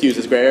been excused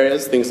as gray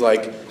areas, things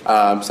like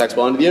sex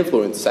while under the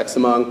influence, sex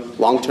among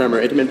long-term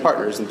or intimate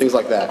partners, and things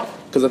like that.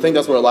 Because I think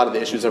that's where a lot of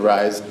the issues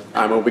arise,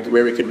 where we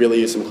could really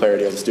use some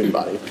clarity as a student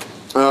body.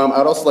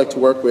 I'd also like to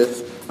work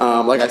with,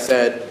 like I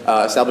said,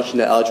 establishing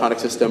the electronic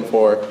system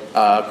for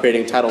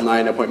creating Title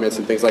IX appointments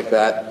and things like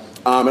that.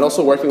 And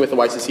also working with the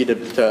YCC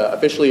to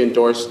officially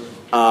endorse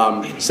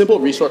simple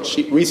resource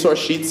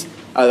sheets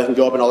that can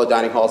go up in all the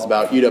dining halls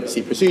about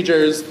UWC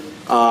procedures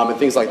and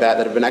things like that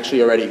have been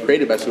actually already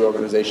created by student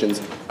organizations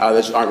that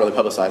just aren't really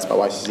publicized by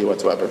YCC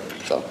whatsoever.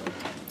 So.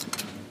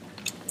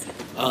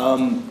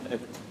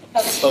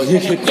 Yeah, we're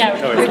just going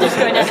down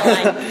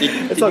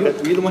the line.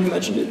 Were you the one who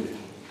mentioned it?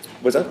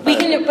 What's that? We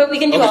can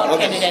do all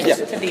candidates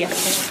yeah. for the end.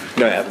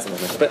 No, yeah, that's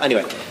another. But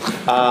anyway,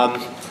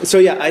 so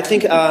yeah, I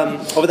think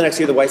over the next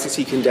year, the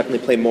YCC can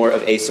definitely play more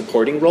of a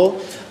supporting role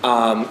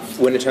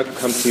when it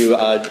comes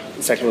to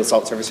sexual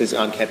assault services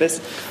on campus.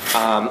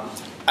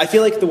 I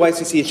feel like the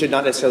YCC should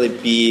not necessarily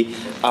be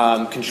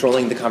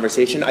controlling the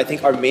conversation. I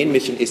think our main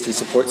mission is to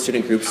support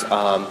student groups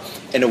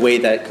in a way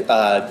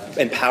that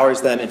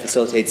empowers them and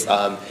facilitates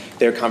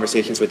their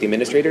conversations with the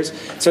administrators.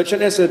 So it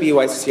shouldn't necessarily be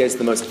YCC as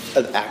the most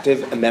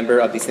active member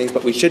of these things,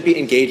 but we should be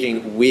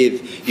engaging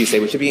with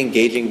USAE. We should be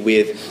engaging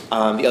with the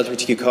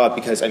LGBTQ co-op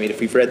because, I mean,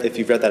 if you've read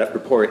that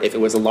report, if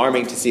it was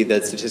alarming to see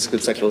the statistics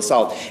of sexual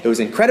assault, it was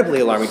incredibly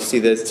alarming to see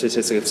the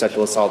statistics of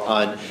sexual assault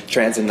on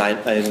trans and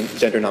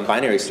gender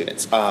non-binary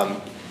students.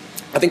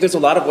 I think there's a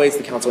lot of ways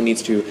the council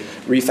needs to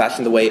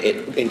refashion the way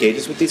it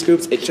engages with these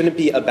groups. It shouldn't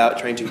be about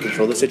trying to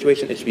control the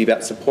situation. It should be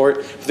about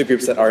support for the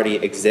groups that already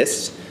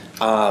exist.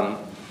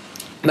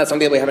 And that's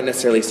something that we haven't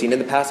necessarily seen in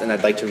the past, and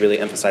I'd like to really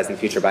emphasize in the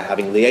future by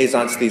having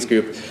liaisons to these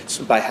groups,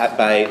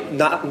 by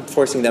not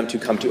forcing them to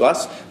come to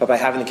us, but by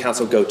having the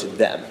council go to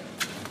them.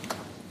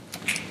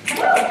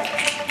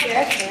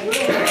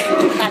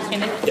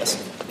 Yes.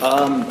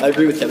 I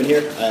agree with Kevin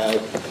here. I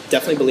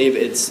definitely believe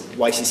it's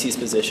YCC's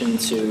position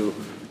to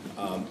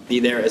be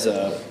there as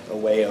a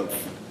way of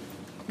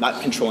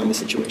not controlling the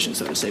situation,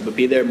 so to say, but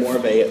be there more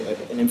of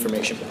an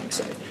information planning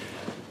site.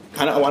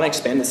 I want to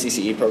expand the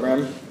CCE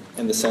program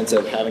in the sense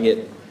of having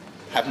it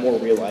have more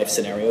real-life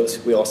scenarios.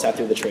 We all sat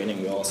through the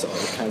training. We all saw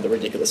kind of the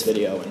ridiculous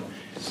video, and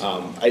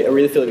I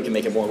really feel like we can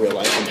make it more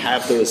real-life and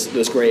have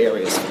those gray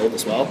areas filled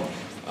as well.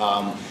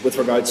 With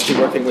regards to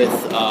working with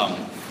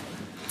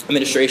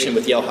administration,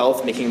 with Yale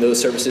Health, making those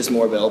services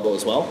more available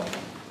as well.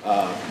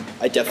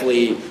 I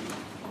definitely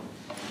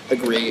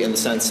agree in the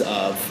sense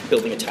of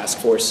building a task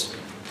force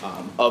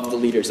of the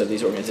leaders of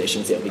these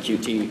organizations, the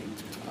LBQT,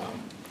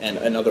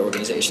 and other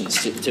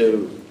organizations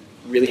to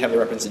really have the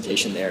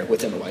representation there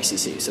within the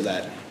YCC so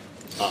that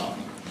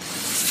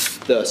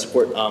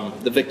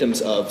the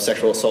victims of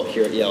sexual assault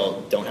here at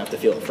Yale don't have to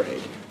feel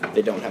afraid.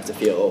 They don't have to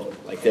feel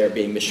like they're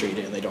being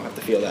mistreated, and they don't have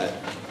to feel that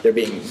they're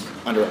being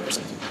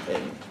underrepresented.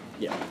 And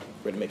yeah,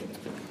 we're going to make it.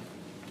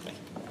 Thank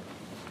you.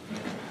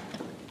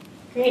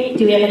 Great.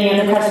 Do we have any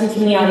other questions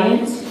from the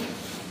audience?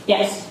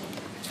 Yes.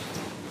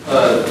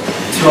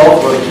 To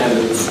all voting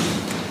candidates,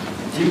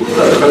 do you believe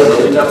that a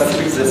credibility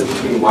deficit exists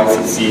between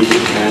YCC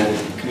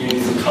and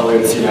communities of color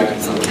and student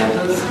activists on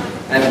campus?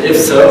 And if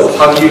so,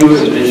 how do you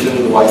envision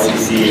the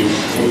YCC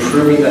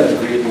improving that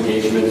degree of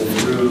engagement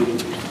through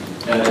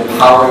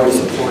empowering and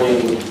supporting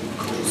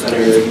cultural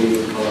centers,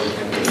 communities of color,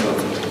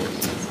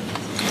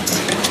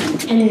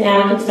 and And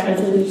now we can start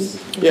with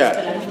Luis.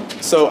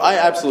 Yeah. So I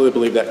absolutely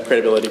believe that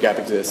credibility gap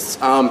exists.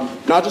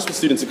 Not just with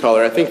students of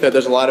color. I think that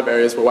there's a lot of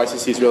areas where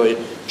YCC's really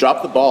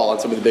dropped the ball on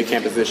some of the big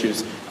campus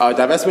issues.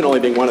 Divestment only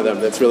being one of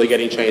them that's really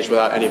getting changed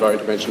without any of our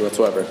intervention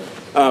whatsoever.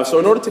 So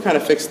in order to kind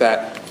of fix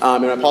that,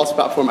 in my policy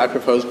platform, I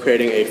propose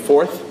creating a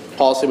fourth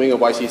policy wing of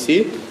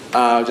YCC,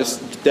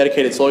 just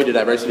dedicated solely to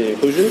diversity and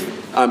inclusion,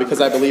 because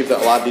I believe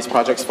that a lot of these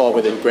projects fall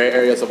within gray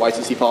areas of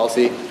YCC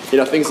policy. You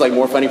know, things like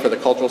more funding for the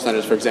cultural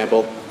centers, for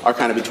example, are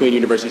kind of between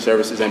university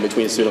services and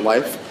between student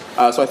life.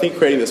 So I think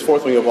creating this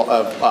fourth wing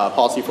of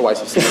policy for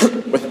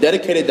YCC with a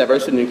dedicated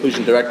diversity and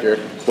inclusion director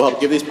will help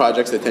give these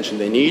projects the attention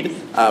they need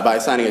by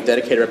assigning a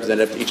dedicated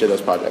representative to each of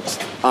those projects.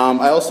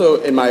 I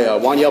also, in my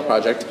One Yale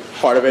project,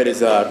 part of it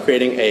is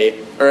creating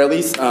or at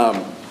least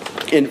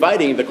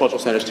inviting the cultural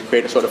centers to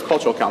create a sort of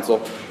cultural council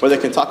where they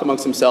can talk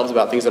amongst themselves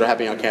about things that are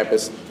happening on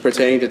campus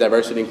pertaining to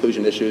diversity and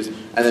inclusion issues,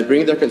 and then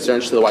bring their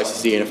concerns to the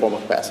YCC in a formal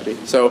capacity.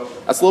 So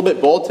that's a little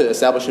bit bold to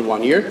establish in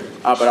 1 year,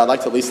 but I'd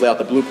like to at least lay out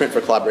the blueprint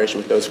for collaboration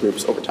with those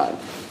groups over time.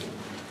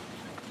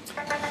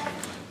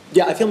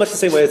 Yeah, I feel much the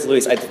same way as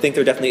Luis. I think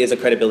there definitely is a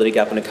credibility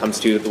gap when it comes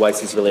to the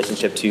YCC's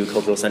relationship to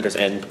cultural centers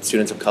and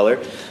students of color.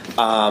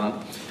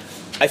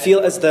 I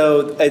feel as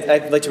though,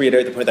 I'd like to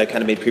reiterate the point that I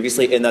kind of made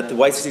previously, in that the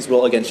YCC's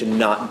role, again, should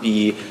not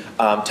be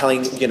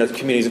telling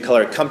communities of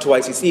color, come to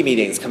YCC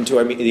meetings, come to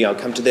our,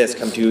 come to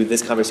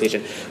this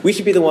conversation. We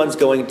should be the ones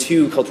going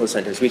to cultural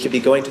centers. We should be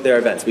going to their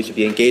events. We should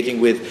be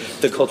engaging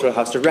with the cultural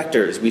house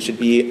directors. We should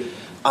be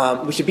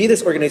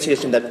this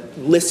organization that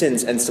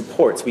listens and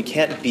supports. We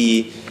can't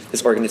be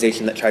this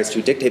organization that tries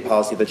to dictate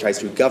policy, that tries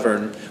to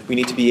govern. We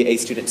need to be a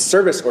student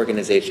service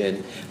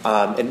organization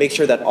and make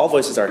sure that all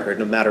voices are heard,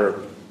 no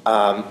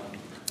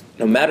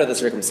matter the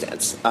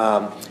circumstance.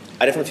 I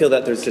definitely feel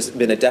that there's just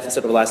been a deficit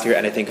over the last year,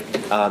 and I think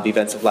the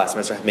events of last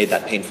semester have made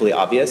that painfully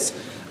obvious.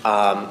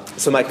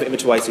 So my commitment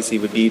to YCC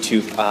would be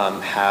to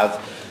have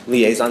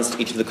liaisons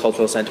to each of the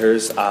cultural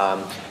centers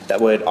that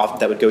would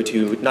go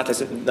to not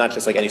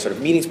just like any sort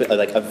of meetings, but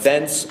like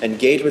events,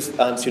 engage with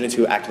students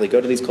who actively go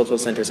to these cultural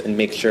centers, and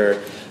make sure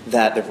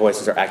that their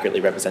voices are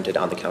accurately represented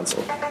on the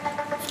council.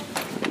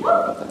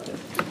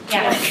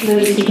 Yeah,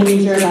 Luis, you can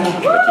use your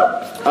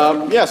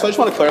Yeah, so I just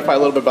want to clarify a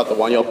little bit about the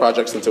One Yale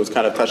project, since it was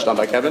kind of touched on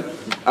by Kevin.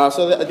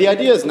 So the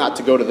idea is not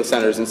to go to the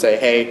centers and say,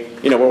 hey,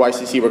 we're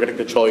YCC, we're going to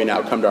control you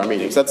now, come to our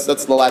meetings. That's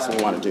the last thing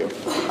we want to do.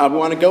 We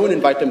want to go and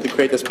invite them to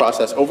create this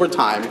process over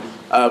time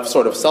of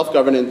sort of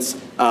self-governance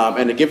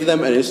and to give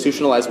them an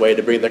institutionalized way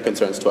to bring their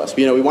concerns to us.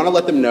 We want to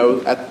let them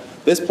know at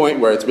this point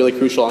where it's really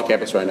crucial on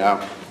campus right now,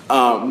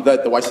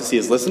 that the YCC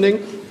is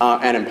listening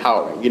and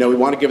empowering. We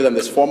want to give them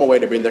this formal way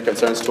to bring their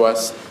concerns to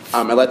us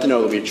and let them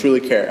know that we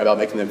truly care about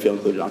making them feel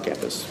included on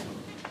campus.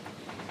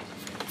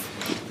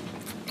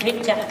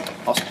 Great,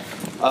 Jeff.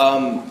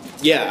 Awesome.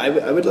 Yeah,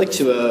 I would like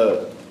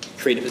to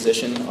create a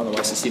position on the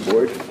YCC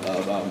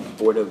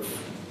board of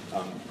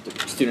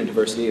Student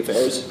Diversity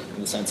Affairs,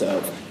 in the sense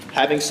of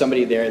having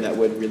somebody there that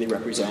would really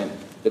represent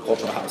the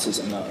cultural houses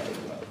and the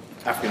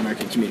African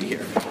American community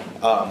here.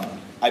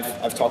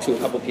 I've talked to a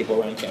couple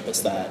people around campus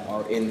that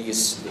are in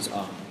these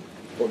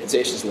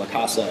organizations, La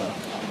Casa,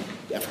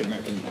 the African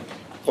American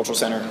Cultural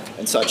Center,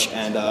 and such,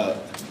 and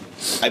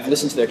I've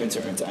listened to their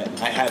concerns.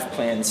 I have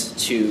plans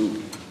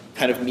to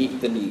kind of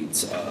meet the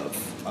needs of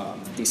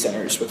these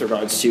centers with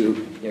regards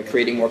to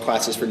creating more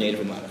classes for Native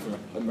and Latin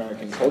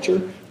American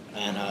culture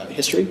and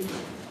history,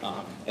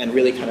 and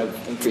really kind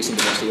of increasing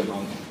diversity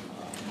among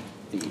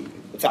the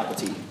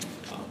faculty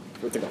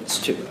with regards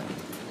to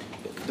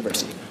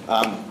diversity.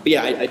 But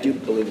yeah, I do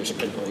believe there's a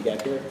credibility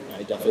gap here.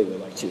 I definitely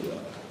would like to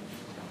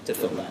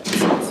fill that.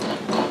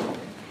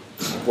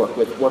 Work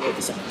with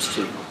the centers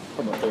to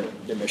promote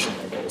their mission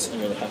and their goals,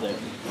 and really have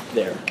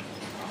their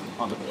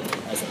on the board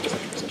as an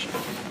executive position.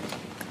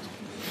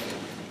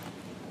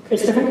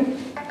 Christopher?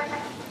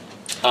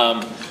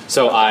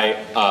 So I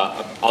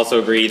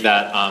also agree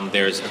that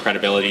there's a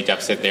credibility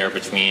deficit there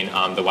between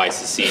the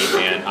YCC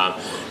and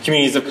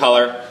communities of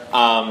color.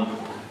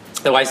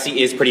 The YCC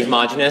is pretty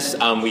homogenous.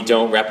 We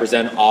don't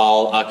represent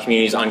all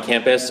communities on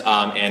campus,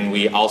 and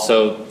we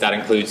also, that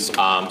includes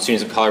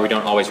students of color. We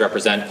don't always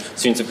represent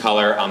students of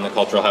color on the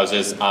cultural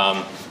houses.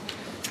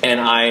 And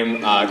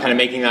I'm kind of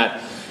making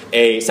that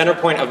a center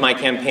point of my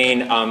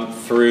campaign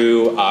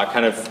through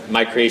kind of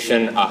my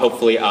creation,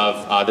 hopefully,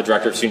 of the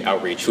Director of Student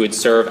Outreach, who would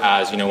serve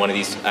as one of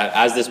these,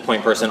 as this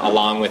point person,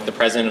 along with the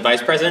President and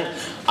Vice President,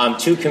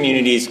 to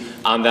communities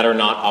that are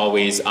not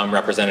always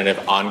represented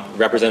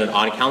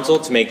on council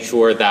to make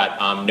sure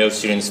that no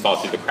students fall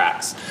through the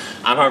cracks.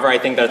 However, I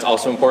think that it's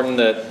also important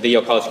that the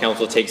Yale College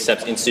Council takes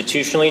steps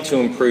institutionally to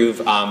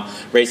improve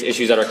race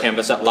issues at our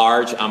campus at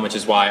large, which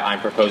is why I'm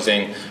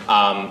proposing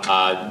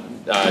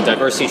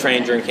diversity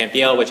training during Camp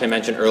Yale, which I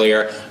mentioned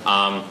earlier,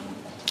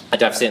 a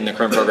deficit in the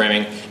current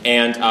programming,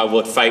 and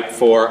will fight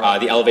for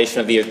the elevation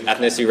of the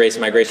ethnicity, race,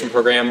 and migration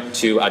program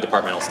to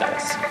departmental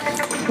status.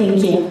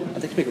 Thank you.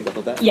 I'd like to make a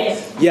bubble that.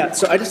 Yes. Yeah,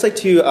 so I'd just like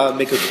to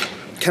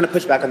kind of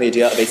push back on the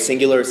idea of a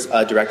singular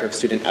director of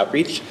student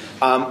outreach.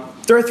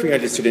 There are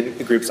 300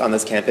 student groups on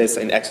this campus,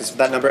 in excess of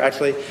that number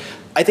actually.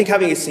 I think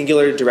having a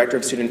singular director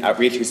of student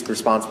outreach who's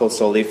responsible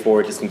solely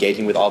for just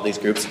engaging with all these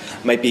groups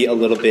might be a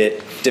little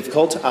bit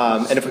difficult.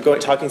 And if we're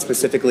talking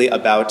specifically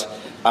about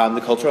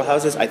the cultural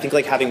houses, I think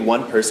like having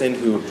one person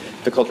who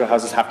the cultural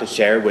houses have to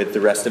share with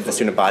the rest of the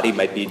student body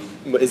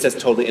is just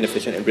totally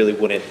inefficient and really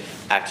wouldn't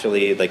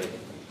actually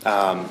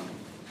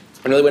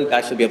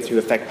be able to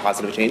affect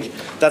positive change.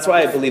 That's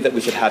why I believe that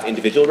we should have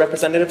individual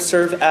representatives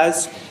serve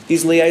as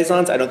these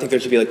liaisons. I don't think there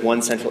should be like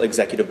one central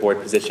executive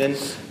board position.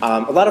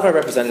 A lot of our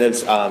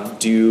representatives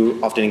do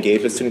often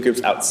engage with student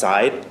groups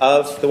outside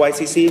of the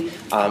YCC,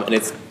 and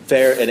it's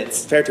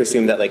fair to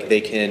assume that like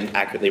they can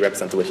accurately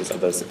represent the wishes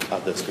of those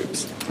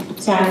groups.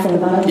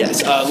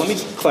 Yes, let me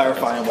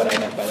clarify on what I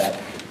meant by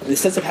that. In the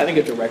sense of having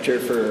a director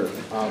for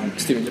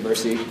student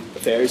diversity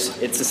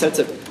affairs, it's the sense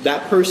of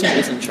that person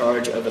is in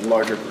charge of a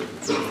larger group.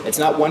 It's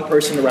not one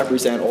person to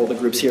represent all the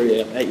groups here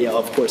at Yale.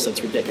 Of course,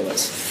 that's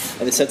ridiculous.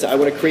 In the sense that I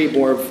want to create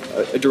more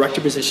of a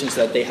director position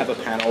so that they have a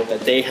panel,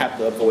 that they have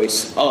the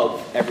voice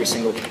of every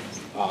single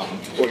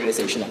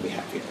organization that we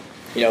have here.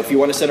 You know, if you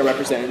want to send a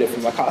representative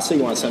from La Casa,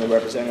 you want to send a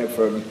representative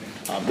from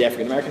the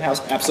African American House,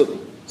 absolutely,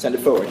 send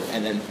it forward.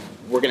 And then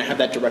we're going to have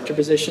that director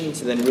position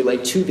to then relay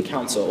to the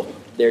council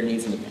their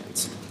needs and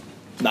demands,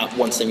 not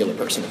one singular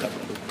person to cover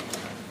it.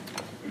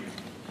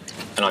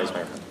 And I'll use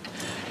my phone.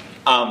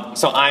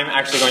 So I'm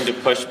actually going to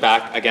push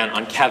back again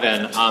on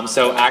Kevin.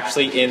 So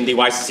actually in the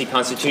YCC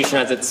Constitution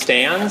as it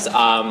stands,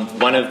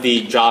 one of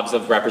the jobs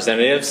of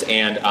representatives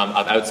and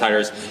of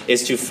outsiders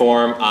is to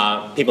form,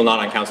 people not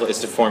on council, is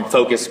to form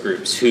focus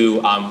groups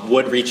who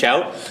would reach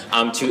out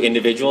to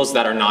individuals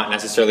that are not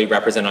necessarily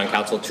represented on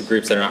council, to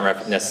groups that are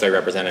not necessarily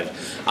represented.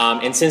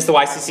 And since the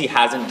YCC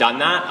hasn't done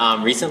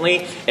that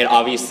recently, it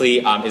obviously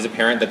is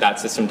apparent that that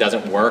system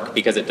doesn't work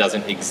because it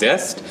doesn't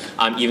exist,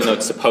 even though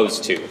it's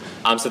supposed to.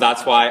 So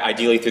that's why,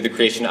 ideally, through the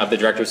creation of the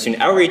Director of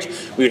Student Outreach,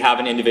 we would have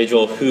an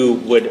individual who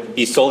would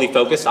be solely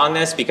focused on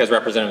this because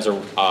representatives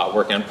are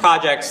working on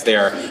projects,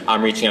 they're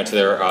reaching out to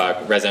their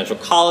residential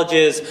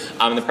colleges,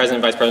 and the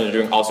President and Vice President are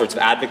doing all sorts of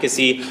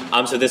advocacy.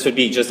 So this would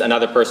be just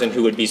another person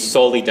who would be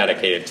solely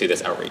dedicated to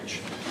this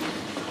outreach.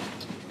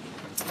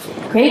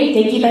 Great,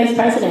 thank you, Vice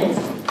President.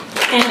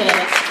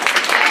 Candidates.